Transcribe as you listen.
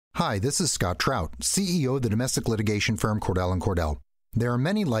Hi, this is Scott Trout, CEO of the domestic litigation firm Cordell & Cordell. There are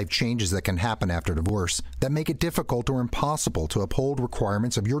many life changes that can happen after divorce that make it difficult or impossible to uphold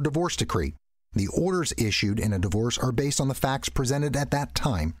requirements of your divorce decree. The orders issued in a divorce are based on the facts presented at that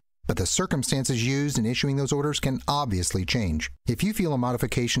time, but the circumstances used in issuing those orders can obviously change. If you feel a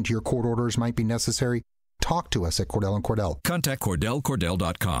modification to your court orders might be necessary, talk to us at Cordell & Cordell. Contact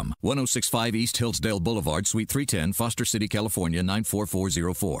CordellCordell.com, 1065 East Hillsdale Boulevard, Suite 310, Foster City, California,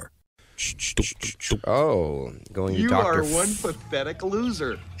 94404. Oh, going to You Dr. are one pathetic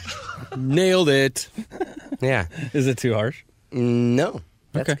loser. Nailed it. Yeah. Is it too harsh? No.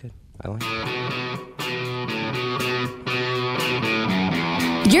 That's Okay. good. I like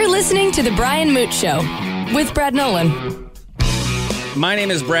it. You're listening to The Brian Moote Show with Brad Nolan. My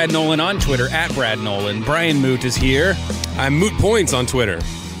name is Brad Nolan on Twitter, at Brad Nolan. Brian Moote is here. I'm Moot Points on Twitter.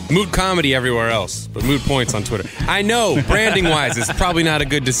 Moot Comedy everywhere else, but Moot Points on Twitter. I know, branding-wise, it's probably not a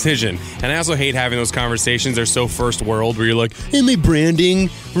good decision. And I also hate having those conversations. They're so first world where you're like, hey, my branding,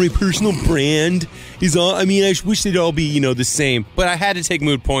 my personal brand is all, I mean, I wish they'd all be, the same. But I had to take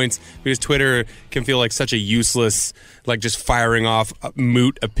Moot Points because Twitter can feel like such a useless, like just firing off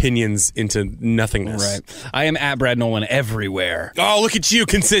moot opinions into nothingness. Right. I am at Brad Nolan everywhere. Oh, look at you,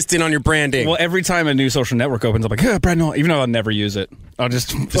 consistent on your branding. Well, every time a new social network opens, I'm like, Brad Nolan, even though I'll never use it. I'll just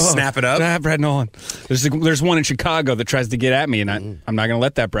snap it up. Brad Nolan. There's one in Chicago that tries to get at me, and I'm not going to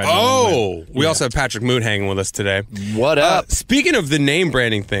let that Brad Nolan win. We also have Patrick Moote hanging with us today. What up? Speaking of the name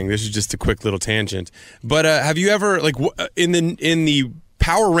branding thing, this is just a quick little tangent. But have you ever, in the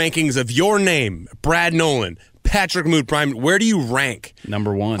power rankings of your name, Brad Nolan, Patrick Moote, Brian, where do you rank?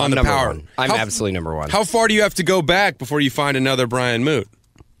 Number one. On the number power. one. I'm absolutely number one. How far do you have to go back before you find another Brian Moote?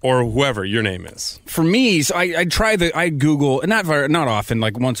 Or whoever your name is. For me, so I Google, not often,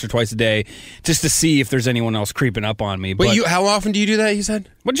 like once or twice a day, just to see if there's anyone else creeping up on me. But how often do you do that, you said?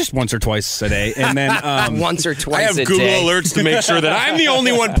 Well, just once or twice a day. And then once or twice I have a Google day. alerts to make sure that I'm the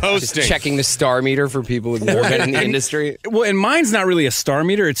only one posting. Just checking the star meter for people who've never been in the industry. Well, and mine's not really a star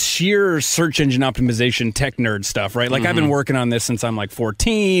meter. It's sheer search engine optimization tech nerd stuff, right? Like I've been working on this since I'm like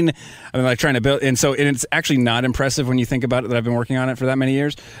 14. I've been like trying to build, and it's actually not impressive when you think about it that I've been working on it for that many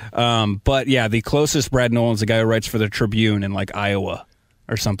years. But yeah, the closest Brad Nolan's the guy who writes for the Tribune in like Iowa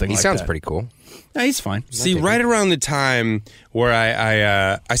or something like that. He sounds pretty cool. Yeah, he's fine. See, right around the time where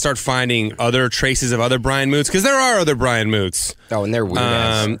I start finding other traces of other Brian Mootes, because there are other Brian Mootes. Oh, and they're weird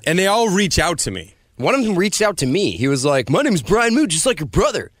ass. And they all reach out to me. One of them reached out to me. He was like, my name's Brian Moote, just like your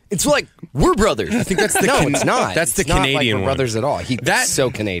brother. It's like, we're brothers. I think that's the No, it's not. That's the It's not Canadian like we're one. brothers at all. That's so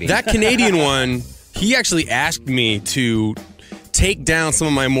Canadian. That Canadian one, he actually asked me to take down some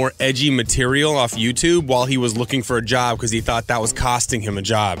of my more edgy material off YouTube while he was looking for a job because he thought that was costing him a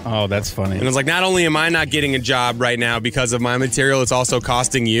job. Oh, that's funny. And I was like, not only am I not getting a job right now because of my material, it's also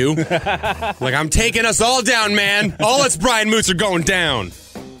costing you. Like, I'm taking us all down, man. All us Brian Mootes are going down.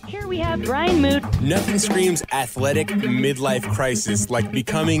 Here we have Brian Moote. Nothing screams athletic midlife crisis like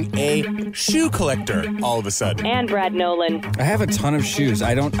becoming a shoe collector all of a sudden. And Brad Nolan. I have a ton of shoes.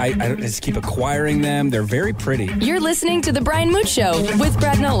 I just keep acquiring them. They're very pretty. You're listening to The Brian Moote Show with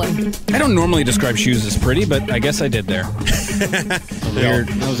Brad Nolan. I don't normally describe shoes as pretty, but I guess I did there.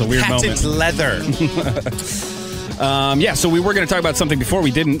 That was a weird Patent moment. leather. So we were going to talk about something before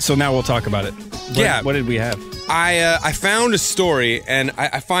we didn't, so now we'll talk about it. What did we have? I found a story, and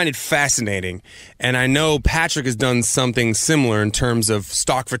I find it fascinating. And I know Patrick has done something similar in terms of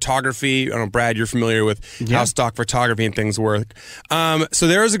stock photography. I don't know, Brad, you're familiar with how stock photography and things work. So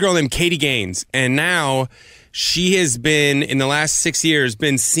there is a girl named Katie Gaines, and now she has been, in the last 6 years,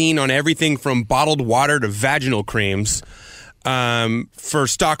 been seen on everything from bottled water to vaginal creams for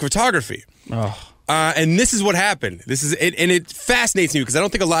stock photography. Oh. And this is what happened. This is it, and it fascinates me because I don't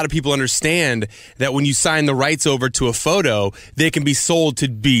think a lot of people understand that when you sign the rights over to a photo, they can be sold to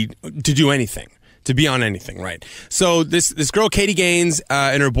do anything, to be on anything, right? So this girl, Katie Gaines,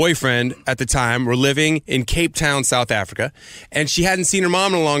 and her boyfriend at the time were living in Cape Town, South Africa, and she hadn't seen her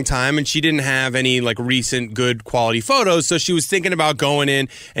mom in a long time, and she didn't have any like recent good quality photos, so she was thinking about going in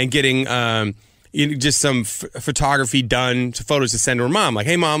and getting just some photography done, photos to send to her mom. Like,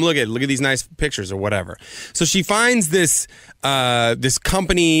 hey, mom, look at these nice pictures or whatever. So she finds this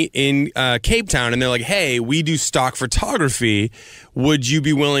company in Cape Town, and they're like, hey, we do stock photography. Would you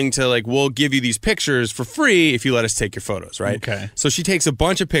be willing to, we'll give you these pictures for free if you let us take your photos, right? Okay. So she takes a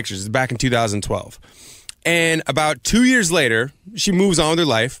bunch of pictures back in 2012. And about 2 years later, she moves on with her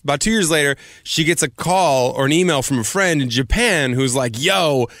life. About 2 years later, she gets a call or an email from a friend in Japan who's like,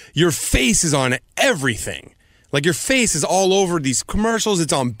 yo, your face is on everything. Like your face is all over these commercials.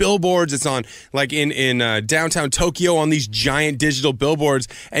 It's on billboards. It's on like in downtown Tokyo on these giant digital billboards,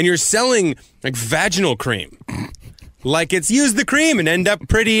 and you're selling like vaginal cream. Like it's use the cream and end up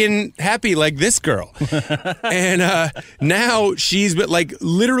pretty and happy like this girl. And now she's like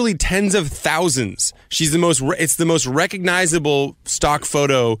literally tens of thousands. She's it's the most recognizable stock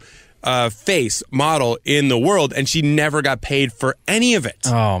photo face model in the world, and she never got paid for any of it.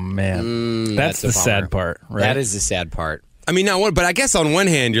 Oh man, that's the sad part, right? That is the sad part. I mean, but I guess on one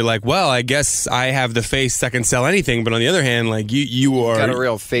hand you're like, well, I guess I have the face that can sell anything, but on the other hand, like you are got a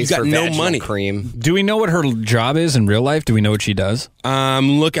real face you got for no vaginal money. cream. Do we know what her job is in real life? Do we know what she does?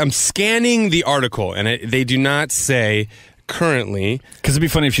 Look, I'm scanning the article, and they do not say currently. Because it'd be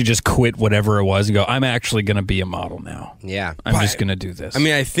funny if she just quit whatever it was and go, I'm actually going to be a model now. Yeah. I'm just going to do this. I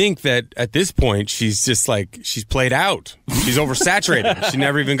mean, I think that at this point, she's just like, she's played out. She's oversaturated. She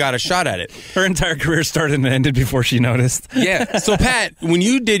never even got a shot at it. Her entire career started and ended before she noticed. Yeah. So, Pat, when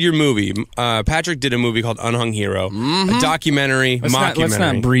you did your movie, Patrick did a movie called Unhung Hero, a documentary, mockumentary. Let's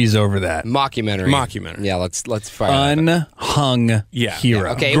not breeze over that. Mockumentary. Yeah, let's fire Unhung Yeah. Hero.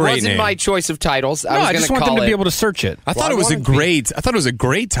 Yeah, okay, it Great wasn't name. my choice of titles. I just want them to be able to search it. I thought it was a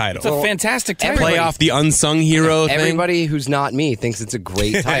great title. It's a fantastic title. Play off the unsung hero thing. Everybody who's not me thinks it's a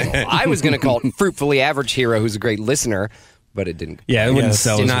great title. I was going to call it Fruitfully Average Hero, who's a great listener, but it didn't. Yeah, it wouldn't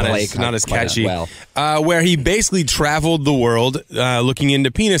sell as not well. not as catchy. Well. Where he basically traveled the world looking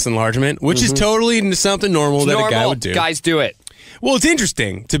into penis enlargement, which is totally something normal that a guy would do. Guys do it. Well, it's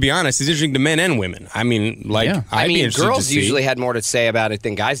interesting, to be honest. It's interesting to men and women. I mean, like, Yeah. I'd be interested girls to see. usually had more to say about it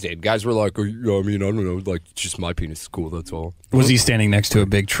than guys did. Guys were like, I don't know, like, just my penis is cool, that's all. Was he standing next to a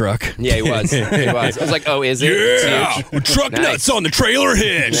big truck? Yeah, he was. I was like, oh, is it? Yeah, It's huge. truck Nice. nuts on the trailer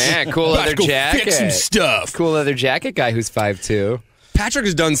hitch. Yeah, cool About leather to go jacket. Fix some stuff. Cool leather jacket guy who's 5'2". Patrick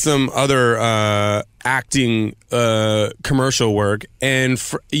has done some other acting commercial work, and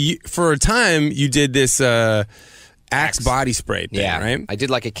for a time you did this Axe body spray thing, right? I did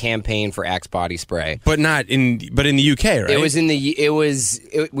like a campaign for Axe body spray. But in the UK, right? It was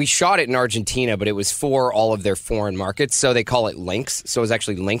we shot it in Argentina, but it was for all of their foreign markets, so they call it Lynx. So it was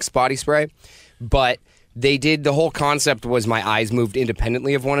actually Lynx body spray. But the whole concept was my eyes moved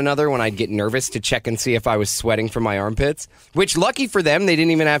independently of one another when I'd get nervous to check and see if I was sweating from my armpits, which lucky for them, they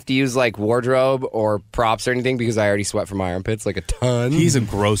didn't even have to use like wardrobe or props or anything because I already sweat from my armpits like a ton. He's a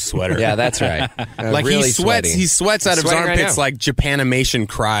gross sweater. Yeah, that's right. Like really he sweats out of his Sweating right armpits now. like Japanimation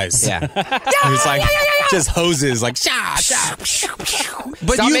cries. Yeah. He's like just hoses like sha sha.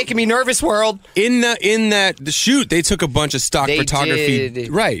 But Stop making me nervous, world. in the shoot, they took a bunch of stock They photography,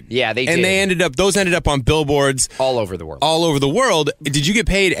 did. right? Yeah, they and did. those ended up on billboards All over the world. all over the world. Did you get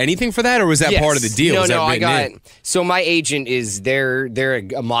paid anything for that, or was that part of the deal? No, Was that I written got. in? So my agent is they're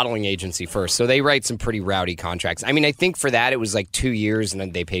a modeling agency first, so they write some pretty rowdy contracts. I mean, I think for that it was like 2 years, and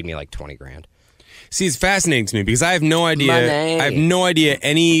then they paid me like $20,000. See, it's fascinating to me because I have no idea. Money. I have no idea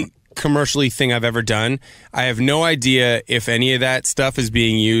any commercially thing I've ever done. I have no idea if any of that stuff is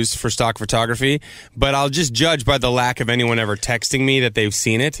being used for stock photography, but I'll just judge by the lack of anyone ever texting me that they've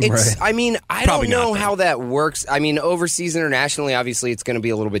seen it. I mean, I Probably don't know not, then. how that works. I mean, overseas internationally, obviously, it's going to be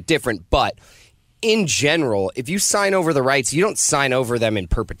a little bit different, but in general, if you sign over the rights, you don't sign over them in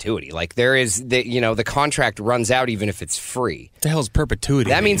perpetuity. Like there is, the contract runs out even if it's free. What the hell is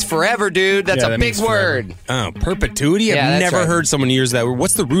perpetuity? That means forever, dude. That's Yeah, a that big means forever. word. Oh, perpetuity? Yeah, I've that's never right. heard someone use that word.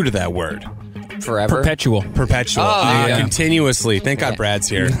 What's the root of that word? Forever. Perpetual. Perpetual. Oh, there you go. Continuously. Thank God Brad's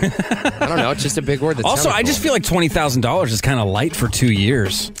here. I don't know. It's just a big word. That Also, sounded I just cool. feel like $20,000 is kind of light for 2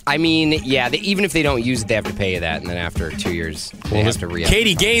 years. I mean, yeah. Even if they don't use it, they have to pay you that, and then after 2 years, they have to re-up.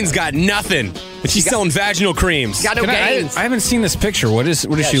 Katie Gaines got nothing. And she's selling vaginal creams. Got no gains. I haven't seen this picture. What does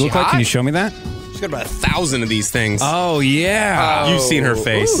she she look like? hot? Can you show me that? She's got about 1,000 of these things. Oh yeah. You've seen her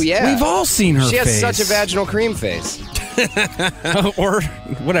face. Ooh, yeah. We've all seen her She has face. such a vaginal cream face. Or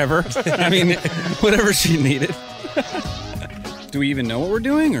whatever. I mean, whatever she needed. Do we even know what we're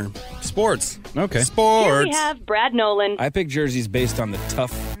doing, or Sports. okay? Here Sports. we have Brad Nolan I picked jerseys based on the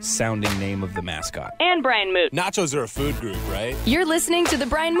tough-sounding name of the mascot. and Brian Moote. Nachos are a food group, right? You're listening to The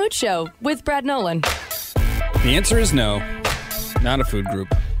Brian Moote Show with Brad Nolan. The answer is no. Not a food group.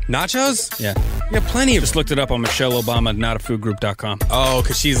 Nachos? Yeah. You got plenty of. Just looked it up on Michelle Obama, notafoodgroup.com. Oh,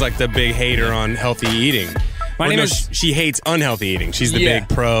 because she's like the big hater on healthy eating. My Or name no, is- She hates unhealthy eating. She's the Yeah. big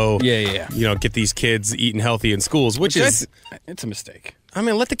pro. Yeah. Get these kids eating healthy in schools, which is. It's a mistake. I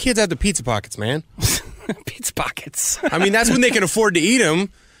mean, let the kids have the pizza pockets, man. Pizza pockets. I mean, that's when they can afford to eat them,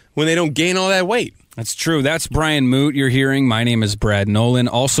 when they don't gain all that weight. That's true. That's Brian Moote you're hearing. My name is Brad Nolan.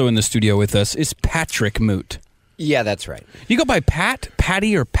 Also in the studio with us is Patrick Moote. Yeah, that's right. You go by Pat,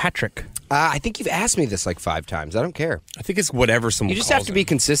 Patty, or Patrick? I think you've asked me this like 5 times. I don't care. I think it's whatever someone You just have to be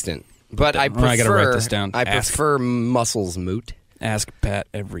consistent. But I prefer. I got to write this down. I prefer Muscles Moote. Ask Pat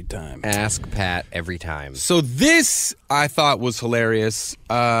every time. Ask Pat every time. So this I thought was hilarious.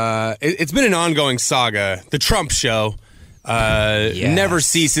 It's been an ongoing saga. The Trump Show never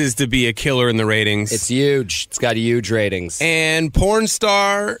ceases to be a killer in the ratings. It's huge. It's got huge ratings. And porn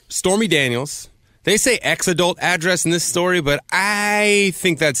star Stormy Daniels. They say ex-adult address in this story, but I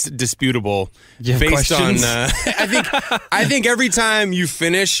think that's disputable. You have based questions? on I think every time you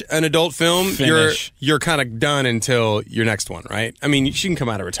finish an adult film, you're kind of done until your next one, right? I mean, she can come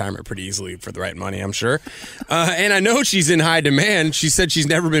out of retirement pretty easily for the right money, I'm sure. And I know she's in high demand. She said she's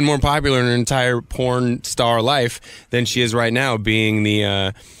never been more popular in her entire porn star life than she is right now, being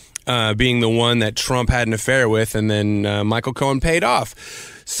the one that Trump had an affair with, and then Michael Cohen paid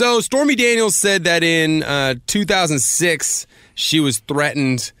off. So Stormy Daniels said that in 2006, she was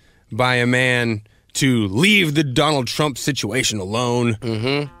threatened by a man to leave the Donald Trump situation alone.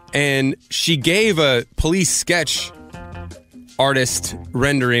 Mm-hmm. And she gave a police sketch artist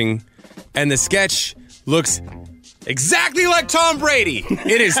rendering, and the sketch looks exactly like Tom Brady.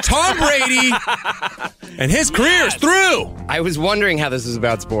 It is Tom Brady, and his career's through. I was wondering how this was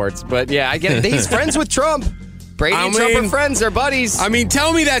about sports, but yeah, I get it. He's friends with Trump. Brady and Trump are friends. They're buddies. I mean,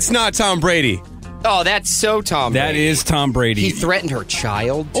 tell me that's not Tom Brady. Oh, that's so Tom Brady. That is Tom Brady. He threatened her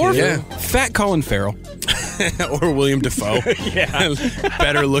child, too. Or fat Colin Farrell. Or William Dafoe. Yeah.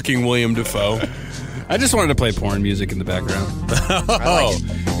 Better looking William Dafoe. I just wanted to play porn music in the background.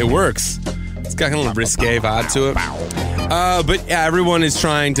 It works. It's got kind of a little risque vibe to it. But yeah, everyone is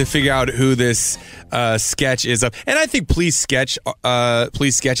trying to figure out who this sketch is of. And I think police sketches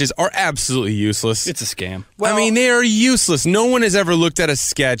are absolutely useless. It's a scam. Well, I mean, they are useless. No one has ever looked at a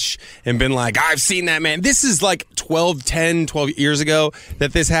sketch and been like, I've seen that man. This is like 12 years ago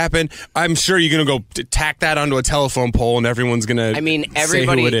that this happened. I'm sure you're going to go tack that onto a telephone pole and everyone's going to say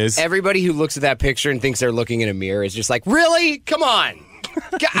who it is. Everybody who looks at that picture and thinks they're looking in a mirror is just like, really? Come on.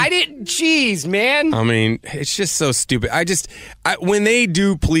 I didn't. Jeez, man. I mean, it's just so stupid. When they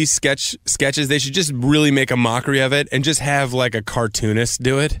do police sketches, they should just really make a mockery of it and just have like a cartoonist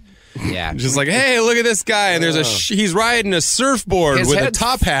do it. Yeah. Just like, hey, look at this guy, and there's he's riding a surfboard with a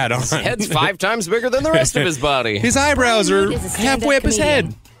top hat on. His head's 5 times bigger than the rest of his body. His eyebrows are halfway up his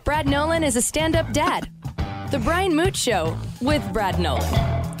head. Brad Nolan is a stand-up dad. The Brian Moote Show with Brad Nolan.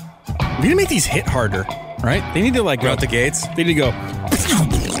 We need to make these hit harder, right? They need to like go out the gates. They need to go.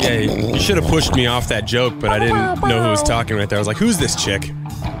 Yeah, you should have pushed me off that joke, but I didn't know who was talking right there. I was like, who's this chick?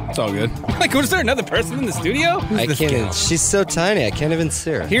 It's all good. Like, was there another person in the studio? I can't. She's so tiny. I can't even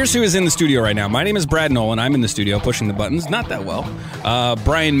see her. Here's who is in the studio right now. My name is Brad Nolan. I'm in the studio pushing the buttons. Not that well.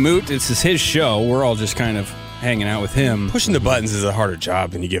 Brian Moote. This is his show. We're all just kind of hanging out with him. Pushing the buttons is a harder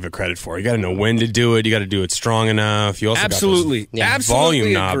job than you give it credit for. You got to know when to do it. You got to do it strong enough. You also absolutely got those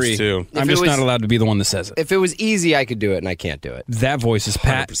volume knobs too. I'm just not allowed to be the one that says it. If it was easy, I could do it, and I can't do it. That voice is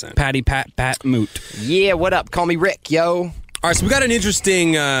Pat Moote. Yeah, what up? Call me Rick, yo. All right, so we got an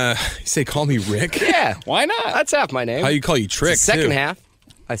interesting. You say, call me Rick? Yeah, why not? That's half my name. How you call you Trick? It's the second too. half,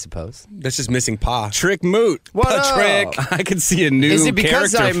 I suppose. That's just missing Pa. Trick Moote. What up? Trick? I could see a new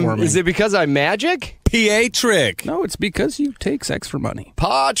character for me. Is it because I'm magic? PA Trick. No, it's because you take sex for money.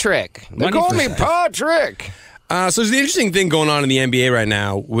 Pa Trick. They call me Pa Trick. So there's an interesting thing going on in the NBA right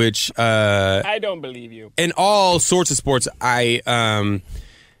now, which I don't believe you. In all sorts of sports,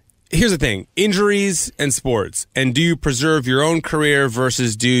 here's the thing: injuries and sports. And do you preserve your own career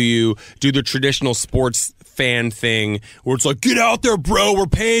versus do you do the traditional sports fan thing where it's like, get out there, bro, we're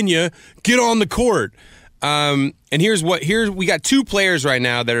paying you, get on the court. And here's we got 2 players right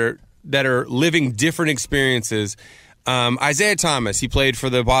now that are living different experiences. Isaiah Thomas, he played for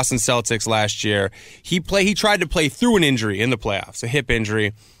the Boston Celtics last year. He tried to play through an injury in the playoffs, a hip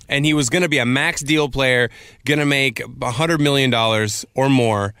injury, and he was going to be a max deal player, going to make $100 million or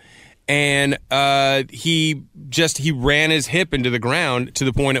more. And he ran his hip into the ground to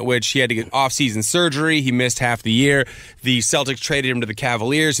the point at which he had to get off-season surgery. He missed half the year. The Celtics traded him to the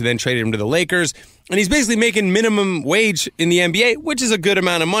Cavaliers, who then traded him to the Lakers. And he's basically making minimum wage in the NBA, which is a good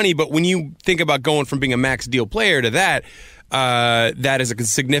amount of money. But when you think about going from being a max deal player to that, that is a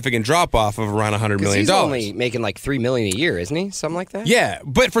significant drop-off of around $100 million. He's only making like $3 million a year, isn't he? Something like that? Yeah,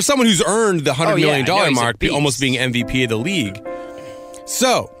 but for someone who's earned the $100 million mark, almost being MVP of the league.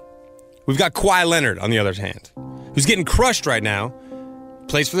 So we've got Kawhi Leonard, on the other hand, who's getting crushed right now,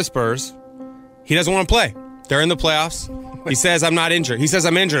 plays for the Spurs. He doesn't want to play. They're in the playoffs. He says, I'm not injured. He says,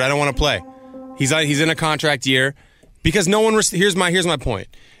 I'm injured. I don't want to play. He's in a contract year because no one. Here's my point.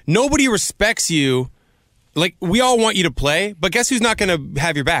 Nobody respects you like, we all want you to play, but guess who's not going to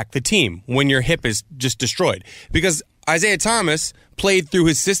have your back? The team, when your hip is just destroyed. Because Isaiah Thomas played through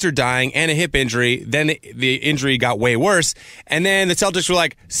his sister dying and a hip injury. Then the injury got way worse. And then the Celtics were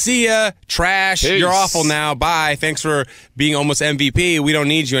like, see ya, trash, Peace. You're awful now, bye, thanks for being almost MVP, we don't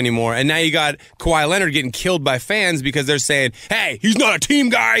need you anymore. And now you got Kawhi Leonard getting killed by fans because they're saying, hey, he's not a team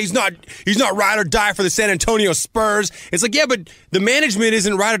guy, he's not ride or die for the San Antonio Spurs. It's like, yeah, but the management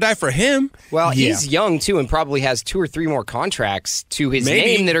isn't ride or die for him. Well, he's young, too, and probably has 2 or 3 more contracts to his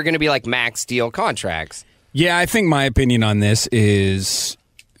name that are going to be like max deal contracts. Yeah, I think my opinion on this is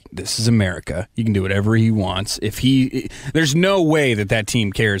America. He can do whatever he wants. There's no way that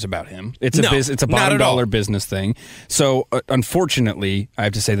team cares about him. It's a bottom dollar business thing. So unfortunately, I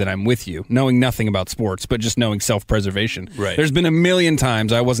have to say that I'm with you, knowing nothing about sports, but just knowing self-preservation. Right. There's been a million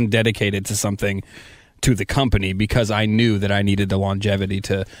times I wasn't dedicated to something to the company because I knew that I needed the longevity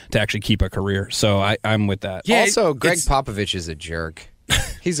to actually keep a career. So I'm with that. Yeah, also, Greg Popovich is a jerk.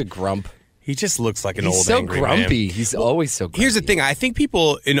 He's a grump. He just looks like an He's old so angry grumpy. man. He's always so grumpy. Here's the thing. I think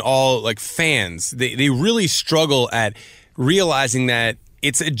people fans, they really struggle at realizing that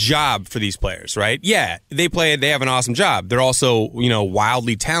it's a job for these players, right? Yeah, they have an awesome job. They're also,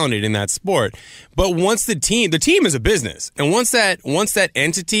 wildly talented in that sport. But once the team is a business. And once that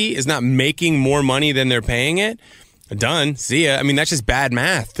entity is not making more money than they're paying it, done. See ya. I mean, that's just bad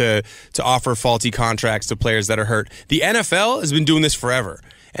math to offer faulty contracts to players that are hurt. The NFL has been doing this forever.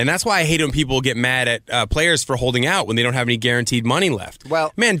 And that's why I hate when people get mad at players for holding out when they don't have any guaranteed money left.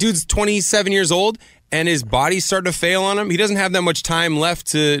 Well, man, dude's 27 years old and his body's starting to fail on him. He doesn't have that much time left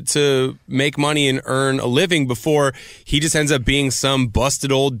to make money and earn a living before he just ends up being some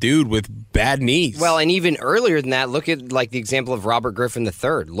busted old dude with bad knees. Well, and even earlier than that, look at the example of Robert Griffin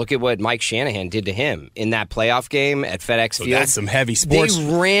III. Look at what Mike Shanahan did to him in that playoff game at FedEx Field. That's some heavy sports.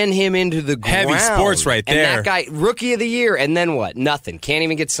 They ran him into the ground. Heavy sports right there. And that guy, rookie of the year, and then what? Nothing. Can't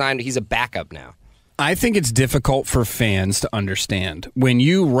even get signed. He's a backup now. I think it's difficult for fans to understand when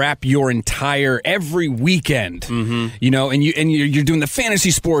you wrap your every weekend, and you're doing the fantasy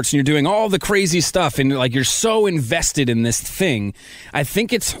sports and you're doing all the crazy stuff and you're so invested in this thing. I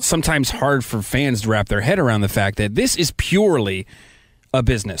think it's sometimes hard for fans to wrap their head around the fact that this is purely a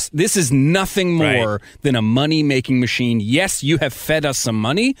business. This is nothing more than a money-making machine. Yes, you have fed us some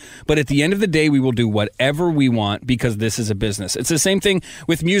money, but at the end of the day, we will do whatever we want because this is a business. It's the same thing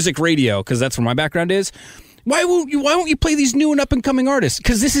with music radio, because that's where my background is. Why won't you play these new and up-and-coming artists?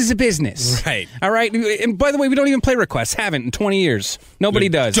 Because this is a business. Right. All right? And by the way, we don't even play requests. Haven't in 20 years. Nobody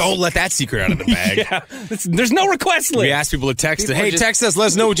does. Don't let that secret out of the bag. Yeah. There's no request list. We ask people to text. Text us. Let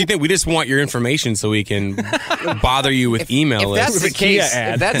us know what you think. We just want your information so we can bother you with email lists.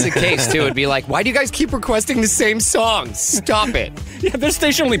 If that's the case, too, it'd be like, why do you guys keep requesting the same songs? Stop it. Yeah, their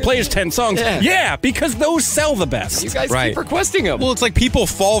station only plays 10 songs. Yeah, because those sell the best. You guys keep requesting them. Well, it's like people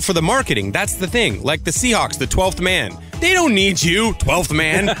fall for the marketing. That's the thing. Like the Seahawks, the 12th man. They don't need you, 12th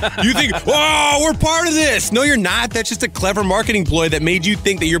man. You think, oh, we're part of this. No, you're not. That's just a clever marketing ploy that made you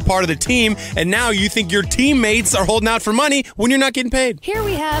think that you're part of the team, and now you think your teammates are holding out for money when you're not getting paid. Here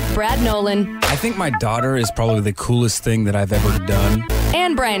we have Brad Nolan I think my daughter is probably the coolest thing that I've ever done.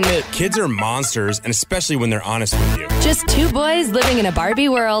 and Brian Moote. Kids are monsters, and especially when they're honest with you. Just 2 boys living in a Barbie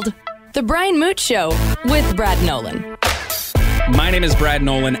world. The Brian Moote Show with Brad Nolan. My name is Brad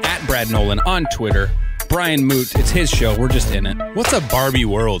Nolan, at Brad Nolan on Twitter. Brian Moote, it's his show. We're just in it. What's a Barbie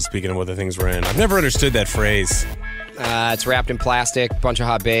world, speaking of what the things we're in? I've never understood that phrase. It's wrapped in plastic, bunch of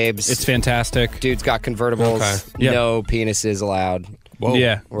hot babes. It's fantastic. Dude's got convertibles. Okay. Yep. No penises allowed. Whoa.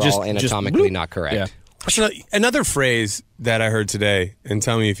 Yeah. We're all anatomically not correct. Yeah. Actually, another phrase that I heard today, and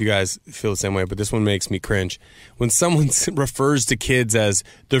tell me if you guys feel the same way, but this one makes me cringe. When someone refers to kids as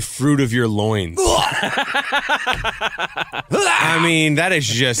the fruit of your loins. I mean, that is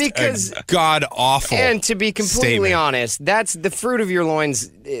just Because- a god-awful And to be completely statement. honest, that's the fruit of your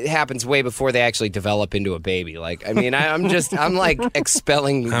loins. It happens way before they actually develop into a baby. Like, I mean, I'm like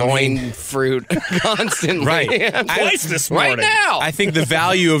expelling loin fruit constantly. Right. Twice this Right morning. now. I think the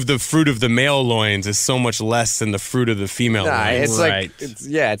value of the fruit of the male loins is so much less than the fruit of the female Nah, loins. it's Right.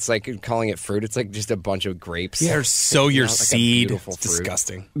 it's like calling it fruit. It's like just a bunch of grapes. Yeah, or sow your Like a seed. beautiful It's fruit.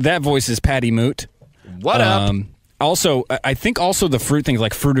 disgusting. That voice is Patty Moote. What up? Also, I think also the fruit thing is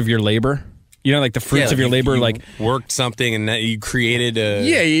like fruit of your labor. You know, like the fruits of your labor, you like worked something and that you created a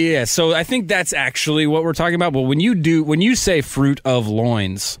yeah. So I think that's actually what we're talking about. But when you say fruit of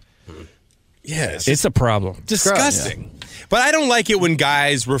loins, yes, it's a problem. disgusting. But I don't like it when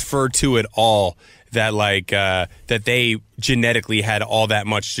guys refer to it all that they genetically had all that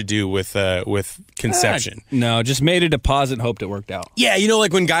much to do with conception. No, just made a deposit and hoped it worked out. Yeah,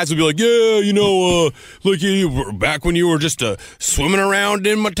 like when guys would be like, yeah, like you were back when you were just swimming around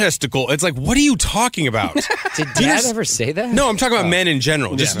in my testicle. It's like, what are you talking about? Did Dad ever say that? No, I'm talking about men in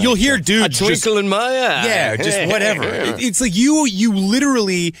general. You'll hear dudes a twinkle in my eye. Yeah, just whatever. It's like you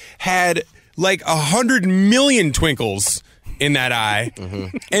literally had like 100 million twinkles in that eye,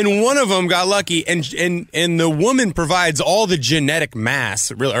 and one of them got lucky, and the woman provides all the genetic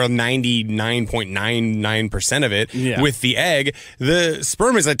mass, really, or 99.99% of it, with the egg. The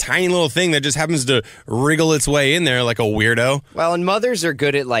sperm is a tiny little thing that just happens to wriggle its way in there like a weirdo. Well, and mothers are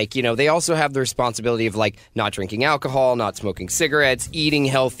good at, like, they also have the responsibility of, like, not drinking alcohol, not smoking cigarettes, eating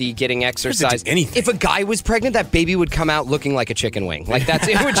healthy, getting exercise. Anything. If a guy was pregnant, that baby would come out looking like a chicken wing. Like,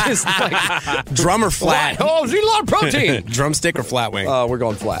 it would just, like... Drum or flat? Oh, there's a lot of protein! Drumstick or flat wing? We're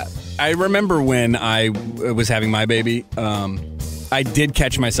going flat. I remember when I was having my baby, I did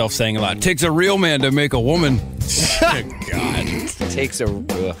catch myself saying a lot, it takes a real man to make a woman. God. It takes a...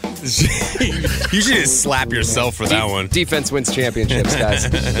 You should just slap yourself for that one. Defense wins championships, guys.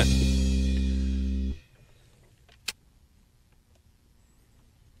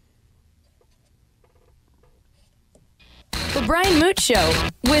 The Brian Moote Show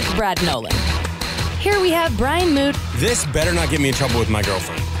with Brad Nolan. Here we have Brian Moote This better not get me in trouble with my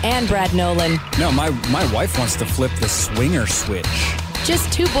girlfriend. and Brad Nolan. No, my wife wants to flip the swinger switch.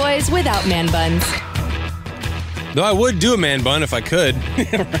 Just two boys without man buns. Though I would do a man bun if I could.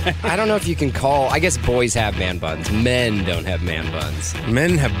 I don't know if you can call... I guess boys have man buns. Men don't have man buns.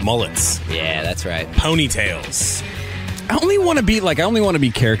 Men have mullets. Yeah, that's right. Ponytails. I only want to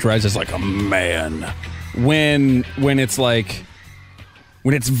be characterized as like a man when it's like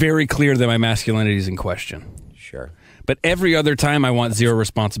when it's very clear that my masculinity is in question. Sure. But every other time I want zero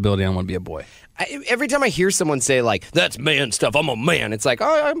responsibility, I want to be a boy. Every time I hear someone say, like, that's man stuff, I'm a man, it's like,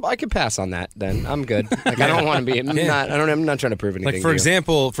 oh, I can pass on that then. I'm good. Like, I don't want to be. I'm not trying to prove anything. Like, for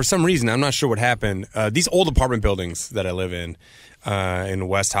example, for some reason, I'm not sure what happened. These old apartment buildings that I live in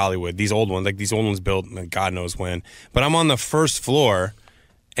West Hollywood, these old ones built God knows when. But I'm on the first floor,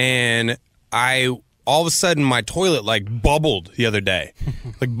 and all of a sudden, my toilet, like, bubbled the other day.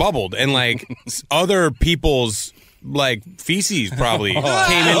 Like, bubbled. And, like, other people's, like, feces probably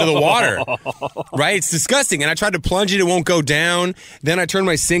came into the water. Right? It's disgusting. And I tried to plunge it. It won't go down. Then I turned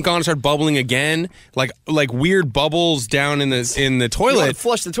my sink on and started bubbling again. Like weird bubbles down in the toilet. You want to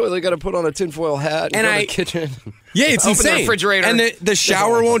flush the toilet, you got to put on a tinfoil hat and go to the kitchen. Yeah, it's Open insane. the refrigerator. And the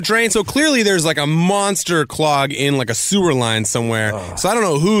shower won't drain. So clearly there's like a monster clog in like a sewer line somewhere. So I don't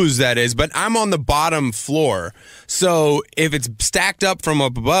know whose that is, but I'm on the bottom floor. So if it's stacked up from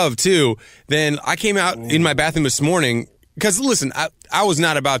up above too, then I came out in my bathroom this morning. Because listen, I was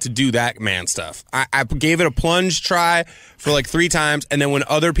not about to do that man stuff. I gave it a plunge try for like 3 times. And then when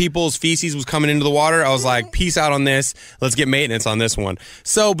other people's feces was coming into the water, I was like, peace out on this. Let's get maintenance on this one.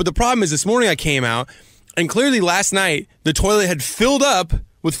 So, but the problem is this morning I came out. And clearly last night, the toilet had filled up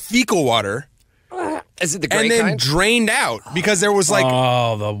with fecal water. Is it the gray and then kind? drained out because there was like...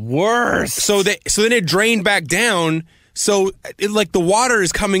 Oh, the worst. So then it drained back down. So like the water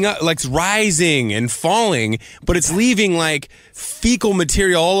is coming up, like rising and falling, but it's leaving like fecal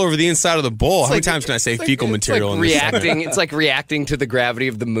material all over the inside of the bowl. How many times can I say fecal material? It's like reacting. It's like reacting to the gravity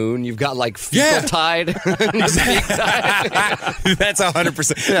of the moon. You've got like fecal tide, peak tide. That's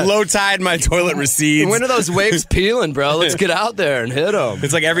 100%. Yeah. Low tide, my toilet recedes. When are those waves peeling, bro? Let's get out there and hit them.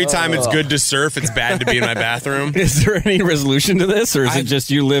 It's like every time it's good to surf, it's bad to be in my bathroom. Is there any resolution to this, or is it just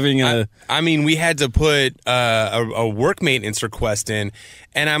you living in a... I mean, we had to put a work maintenance request in,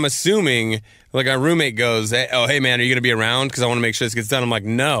 and I'm assuming... Like, our roommate goes, hey man, are you going to be around? Because I want to make sure this gets done. I'm like,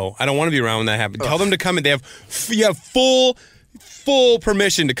 no, I don't want to be around when that happens. Tell them to come in. They have full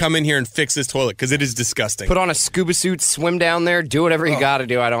permission to come in here and fix this toilet because it is disgusting. Put on a scuba suit, swim down there, do whatever you got to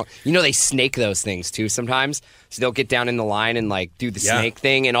do. They snake those things too sometimes. So they'll get down in the line and like do the snake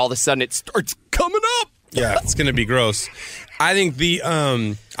thing, and all of a sudden it starts coming up. Yeah, it's going to be gross. I think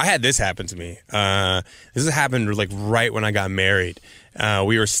I had this happen to me. This happened like right when I got married.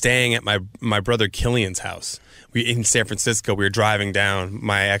 We were staying at my brother Killian's house. In San Francisco. We were driving down.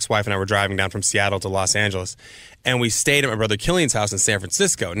 My ex-wife and I were driving down from Seattle to Los Angeles. And we stayed at my brother Killian's house in San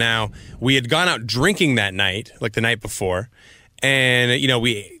Francisco. Now, we had gone out drinking that night, like the night before. And,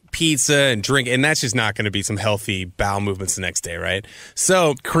 we ate pizza and drink, and that's just not going to be some healthy bowel movements the next day, right?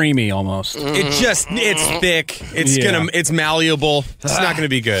 So creamy almost. It's thick. It's malleable. It's not going to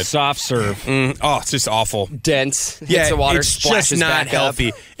be good. Soft serve. It's just awful. Dense. Yeah, the water, it's just not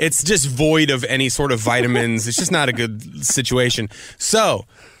healthy. Up. It's just void of any sort of vitamins. It's just not a good situation. So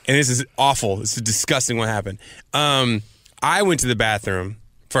and this is awful. This is disgusting what happened. I went to the bathroom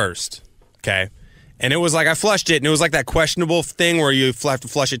first, okay? And it was like I flushed it, and it was like that questionable thing where you have to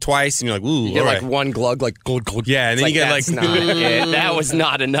flush it twice, and you're like, ooh, You get all like right. one glug, like glug, glug. Yeah, and then you get like... That's not it. That was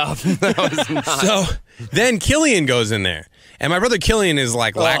not enough. That was not. So then Killian goes in there. And my brother Killian is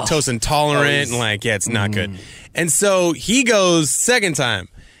like lactose intolerant and like, yeah, it's not good. And so he goes second time.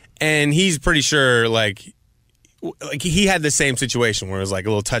 And he's pretty sure like he had the same situation where it was like a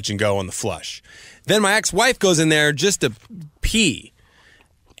little touch and go on the flush. Then my ex-wife goes in there just to pee.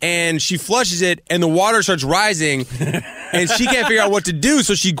 And she flushes it, and the water starts rising, and she can't figure out what to do,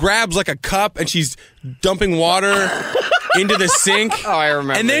 so she grabs like a cup, and she's dumping water into the sink. Oh, I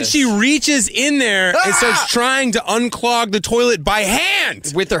remember. And then this. she reaches in there and starts trying to unclog the toilet by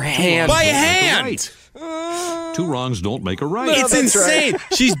hand. With her hand. By hand. Right. Two wrongs don't make a right. It's insane.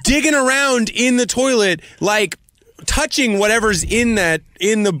 She's digging around in the toilet, like touching whatever's in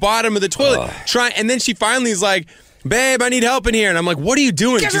the bottom of the toilet. And then she finally is like, babe, I need help in here. And I'm like, what are you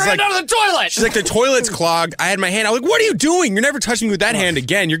doing? Get your hand out of the toilet! She's like, the toilet's clogged. I had my hand. I'm like, what are you doing? You're never touching me with that hand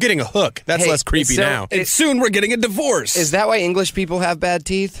again. You're getting a hook. That's less creepy now. And soon we're getting a divorce. Is that why English people have bad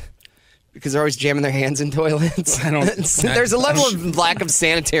teeth? Because they're always jamming their hands in toilets? There's a level of lack of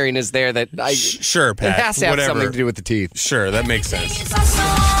sanitariness there that Sure, Pat. it has to have whatever. something to do with the teeth. Sure, that makes sense.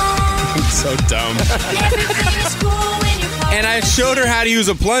 I'm so dumb. And I showed her how to use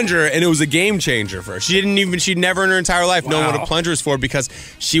a plunger, and it was a game changer for her. She'd never in her entire life known what a plunger is for because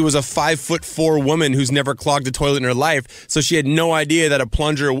she was a 5'4" woman who's never clogged a toilet in her life. So she had no idea that a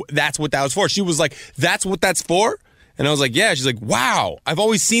plunger, that's what that was for. She was like, that's what that's for? And I was like, yeah. She's like, wow. I've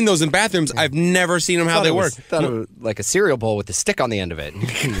always seen those in bathrooms. I've never seen them how they work. I thought it was like a cereal bowl with a stick on the end of it.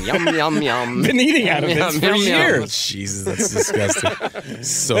 Yum, yum, yum. Been eating out of this for years. Jesus, that's disgusting.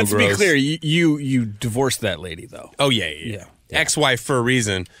 So Let's gross. be clear. You divorced that lady, though. Oh, yeah. Ex-wife for a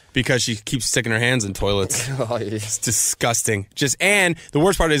reason because she keeps sticking her hands in toilets. It's disgusting. And the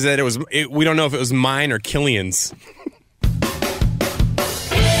worst part is that we don't know if it was mine or Killian's.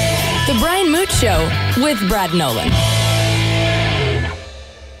 The Brian Moote Show with Brad Nolan.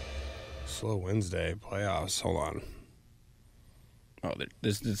 Slow Wednesday playoffs. Hold on. Oh,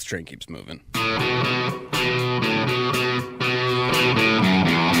 this train keeps moving.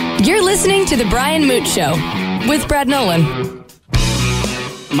 You're listening to The Brian Moote Show with Brad Nolan.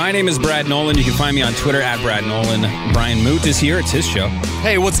 My name is Brad Nolan. You can find me on Twitter at Brad Nolan. Brian Moote is here. It's his show.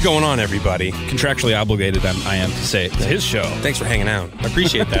 Hey, what's going on, everybody? Contractually obligated, I am to say it's his show. Thanks for hanging out. I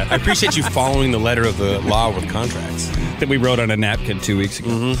appreciate that. I appreciate you following the letter of the law with contracts. That we wrote on a napkin 2 weeks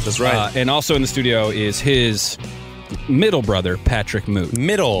ago. That's right. And also in the studio is his middle brother, Patrick Moote.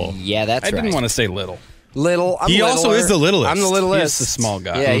 Middle. Yeah, that's I right. didn't want to say little. Little. I'm He also littler. is the littlest. I'm the littlest. He's the small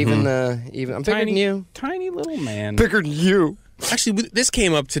guy. Yeah, even I'm bigger than you. Tiny little man. Bigger than you. Actually, this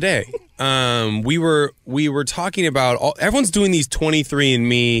came up today. We were talking about everyone's doing these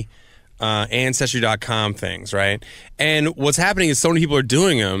 23andMe, Ancestry.com things, right? And what's happening is so many people are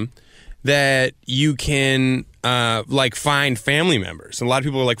doing them that you can like find family members. And a lot of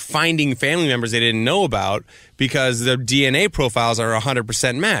people are like finding family members they didn't know about because their DNA profiles are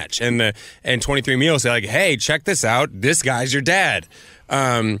 100% match. And 23andMe will say like, hey, check this out. This guy's your dad.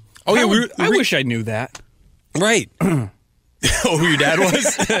 I wish I knew that. Right. Oh, who your dad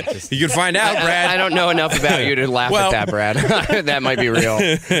was? You can find out, Brad. I don't know enough about you to laugh at that, Brad. That might be real.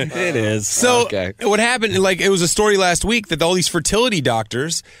 It is. So Okay. what happened, like it was a story last week that all these fertility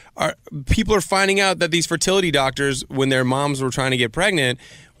doctors people are finding out that these fertility doctors, when their moms were trying to get pregnant,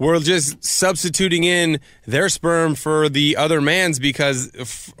 were just substituting in their sperm for the other man's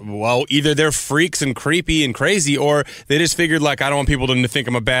because, well, either they're freaks and creepy and crazy, or they just figured, like, I don't want people to think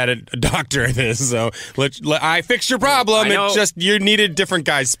I'm a bad doctor at this, so I fixed your problem. It's just you needed different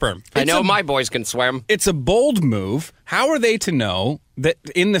guy's sperm. I know my boys can swim. It's a bold move. How are they to know that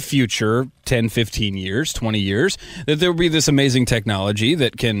in the future, 10, 15 years, 20 years, that there will be this amazing technology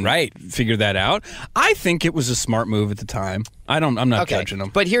that can figure that out? I think it was a smart move at the time. I'm not judging them.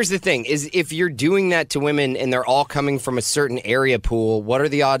 But here's the thing, is if you're doing that to women and they're all coming from a certain area pool, what are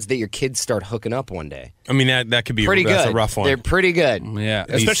the odds that your kids start hooking up one day? I mean, that could be Pretty that's good. a rough one. They're pretty good. Yeah,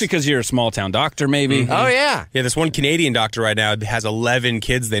 especially because you're a small town doctor, maybe. Oh, yeah. Yeah, this one Canadian doctor right now has 11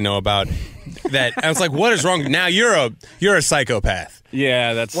 kids they know about. That I was like, what is wrong? Now you're a psychopath.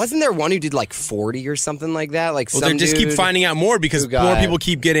 Yeah, that's. Wasn't there one who did like 40 or something like that? Like Well, they just keep finding out more because more people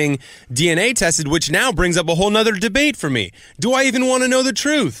keep getting DNA tested, which now brings up a whole nother debate for me. Do I even want to know the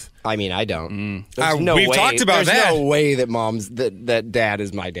truth? I mean, I don't. There's We've talked about that. There's no way that dad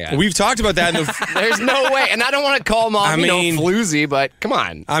is my dad. We've talked about that. There's no way. And I don't want to call mom, floozy, but come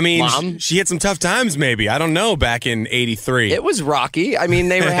on. I mean, Mom. she had some tough times maybe. I don't know, back in 83. It was rocky. I mean,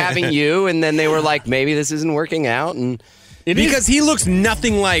 they were having you, and then they were like, maybe this isn't working out. And because he looks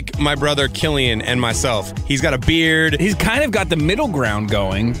nothing like my brother Killian and myself. He's got a beard. He's kind of got the middle ground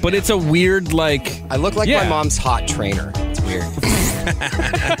going, but it's a weird, like... I look like my mom's hot trainer. It's weird.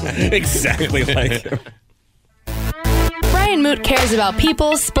 Exactly like him. Brian Moote cares about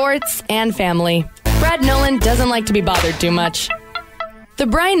people, sports, and family. Brad Nolan doesn't like to be bothered too much. The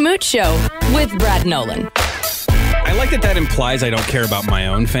Brian Moote Show with Brad Nolan. I like that implies I don't care about my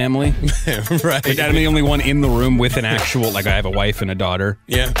own family. Right. Like I'm the only one in the room with an actual, like I have a wife and a daughter.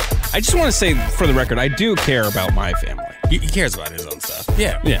 Yeah. I just want to say, for the record, I do care about my family. He cares about his own stuff.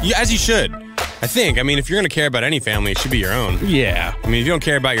 Yeah. As you should. I think. I mean, if you're going to care about any family, it should be your own. Yeah. I mean, if you don't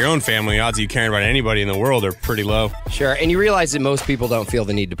care about your own family, odds of you caring about anybody in the world are pretty low. Sure. And you realize that most people don't feel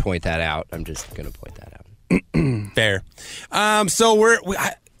the need to point that out. I'm just going to point that out. Fair. So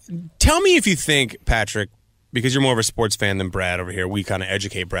tell me if you think, Patrick, because you're more of a sports fan than Brad over here. We kind of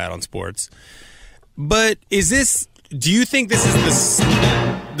educate Brad on sports. But do you think this is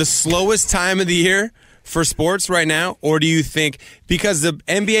the slowest time of the year for sports right now? Or do you think, because the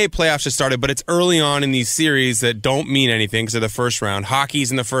NBA playoffs just started, but it's early on in these series that don't mean anything because they're the first round.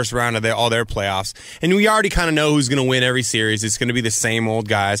 Hockey's in the first round of all their playoffs. And we already kind of know who's going to win every series. It's going to be the same old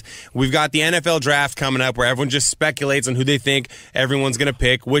guys. We've got the NFL draft coming up where everyone just speculates on who they think everyone's going to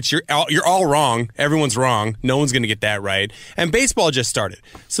pick, which you're all wrong. Everyone's wrong. No one's going to get that right. And baseball just started.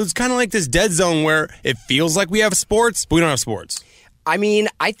 So it's kind of like this dead zone where it feels like we have sports, but we don't have sports. I mean,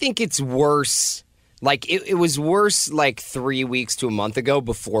 I think it's worse. Like, it was worse like 3 weeks to a month ago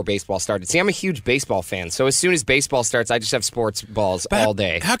before baseball started. See, I'm a huge baseball fan, so as soon as baseball starts, I just have sports balls all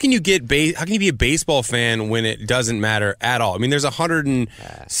day. How can you be a baseball fan when it doesn't matter at all? I mean, there's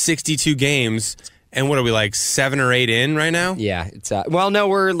 162 games, and what are we, like 7 or 8 in right now? Yeah. No,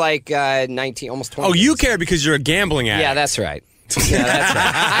 we're like 19, almost 20. Oh, you care because you're a gambling addict. Yeah, that's right.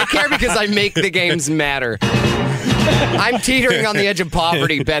 I care because I make the games matter. I'm teetering on the edge of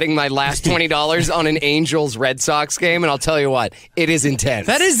poverty betting my last $20 on an Angels-Red Sox game, and I'll tell you what, it is intense.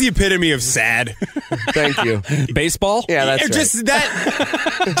 That is the epitome of sad. Thank you. Baseball? Yeah, that's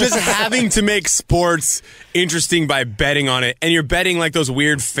right. Just having to make sports interesting by betting on it, and you're betting like those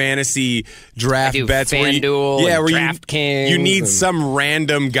weird fantasy draft bets FanDuel, where DraftKings. You need some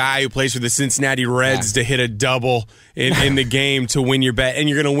random guy who plays for the Cincinnati Reds to hit a double in the game to win your bet, and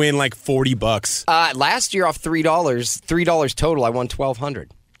you're going to win like $40. Last year off $3 total, I won $1,200.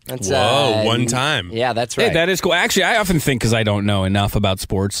 That's, whoa, one time. Yeah, that's right. Hey, that is cool. Actually, I often think, because I don't know enough about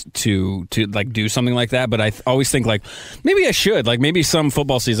sports to like do something like that, but I always think like maybe I should. Like maybe some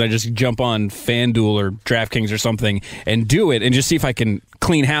football season I just jump on FanDuel or DraftKings or something and do it and just see if I can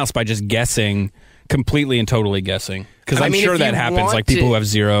clean house by just guessing, completely and totally guessing. Because I'm sure that happens, like people who have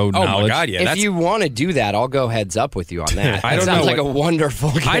zero knowledge. Oh my God, yeah. If you want to do that, I'll go heads up with you on that. I don't sounds know like a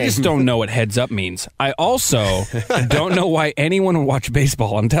wonderful game. I just don't know what heads up means. I also don't know why anyone would watch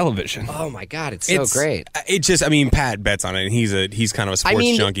baseball on television. Oh my God, it's so great. It just, I mean, Pat bets on it, and he's kind of a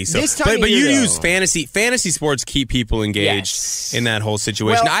sports junkie. So, this time but you though, use fantasy sports keep people engaged in that whole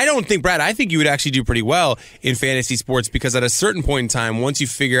situation. Well, I don't think, Brad, I think you would actually do pretty well in fantasy sports because at a certain point in time, once you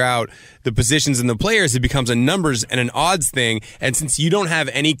figure out the positions and the players, it becomes a numbers and an odds thing. And since you don't have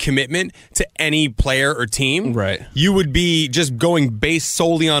any commitment to any player or team, right, you would be just going based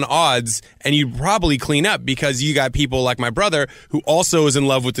solely on odds, and you'd probably clean up because you got people like my brother who also is in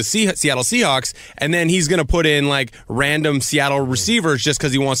love with the Seattle Seahawks, and then he's going to put in like random Seattle receivers just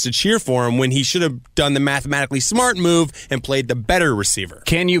because he wants to cheer for him when he should have done the mathematically smart move and played the better receiver.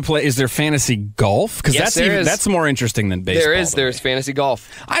 Can you play? Is there fantasy golf? Because that's more interesting than baseball. There's fantasy golf.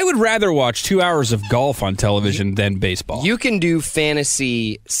 I would rather watch 2 hours of golf on television than baseball. You can do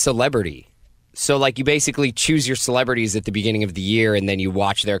fantasy celebrity. So, like, you basically choose your celebrities at the beginning of the year, and then you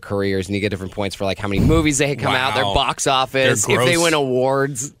watch their careers, and you get different points for, like, how many movies they come out, their box office, if they win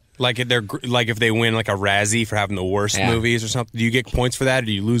awards. Like if they win like a Razzie for having the worst movies or something, do you get points for that, or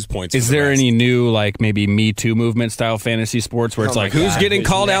do you lose points? Is there any new like maybe Me Too movement style fantasy sports where it's like who's getting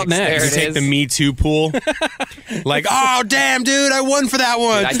called out next? Take the Me Too pool. Like, oh damn, dude, I won for that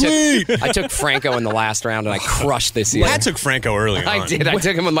one. Dude, I took Franco in the last round and I crushed this year. I took Franco early on. I did. I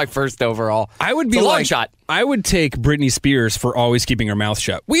took him with my first overall. I would be long shot. I would take Britney Spears for always keeping her mouth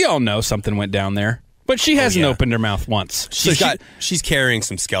shut. We all know something went down there. But she hasn't yeah. opened her mouth once. She's carrying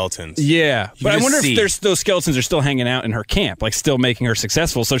some skeletons. Yeah. But I just wonder see. if those skeletons are still hanging out in her camp, like still making her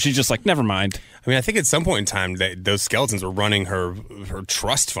successful. So she's just like, never mind. I mean, I think at some point in time, those skeletons were running her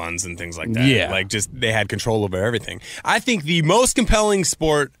trust funds and things like that. Yeah. Like, just they had control over everything. I think the most compelling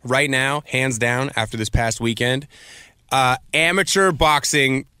sport right now, hands down, after this past weekend, amateur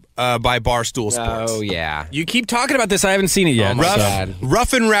boxing by Barstool Sports. Oh, yeah. You keep talking about this. I haven't seen it yet. Oh, my God.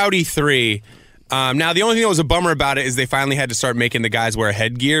 Rough and Rowdy 3. Now, the only thing that was a bummer about it is they finally had to start making the guys wear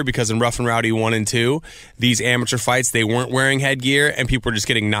headgear because in Rough and Rowdy 1 and 2, these amateur fights, they weren't wearing headgear and people were just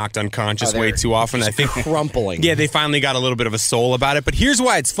getting knocked unconscious way too often. I think crumpling. Yeah, they finally got a little bit of a soul about it. But here's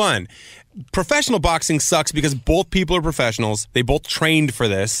why it's fun. Professional boxing sucks because both people are professionals. They both trained for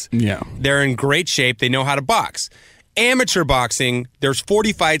this. Yeah. They're in great shape. They know how to box. Amateur boxing, there's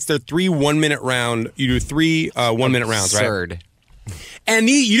 40 fights. They're 3 1-minute round. You do 3 1-minute rounds, right? Absurd. And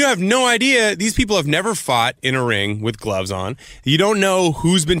you have no idea. These people have never fought in a ring with gloves on. You don't know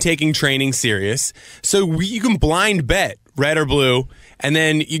who's been taking training serious. So you can blind bet red or blue. And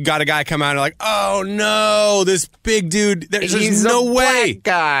then you got a guy come out and like, oh no, this big dude. There's no way. Black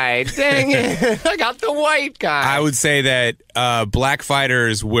guy. Dang it. I got the white guy. I would say that black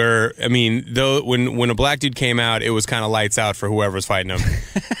fighters were, I mean, though when a black dude came out, it was kind of lights out for whoever was fighting him.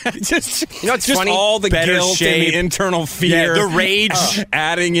 It's just funny? all the Better guilt shape. and the internal fear. Yeah, the rage.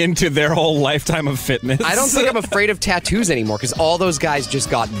 Adding into their whole lifetime of fitness. I don't think I'm afraid of tattoos anymore because all those guys just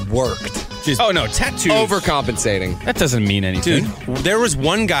got worked. Oh, no, tattoos. Overcompensating. That doesn't mean anything. Dude, there was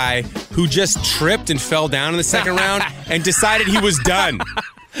one guy who just tripped and fell down in the second round and decided he was done.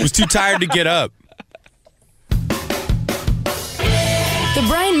 Was too tired to get up. The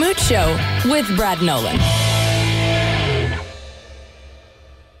Brian Moote Show with Brad Nolan.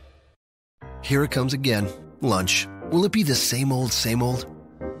 Here it comes again. Lunch. Will it be the same old, same old?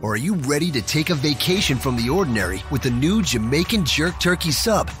 Or are you ready to take a vacation from the ordinary with the new Jamaican Jerk Turkey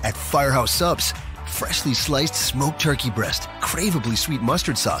Sub at Firehouse Subs? Freshly sliced smoked turkey breast, craveably sweet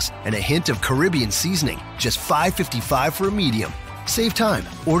mustard sauce, and a hint of Caribbean seasoning. Just $5.55 for a medium. Save time.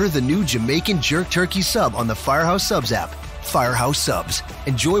 Order the new Jamaican Jerk Turkey Sub on the Firehouse Subs app. Firehouse Subs.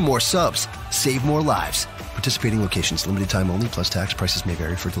 Enjoy more subs. Save more lives. Participating locations. Limited time only, plus tax. Prices may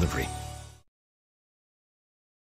vary for delivery.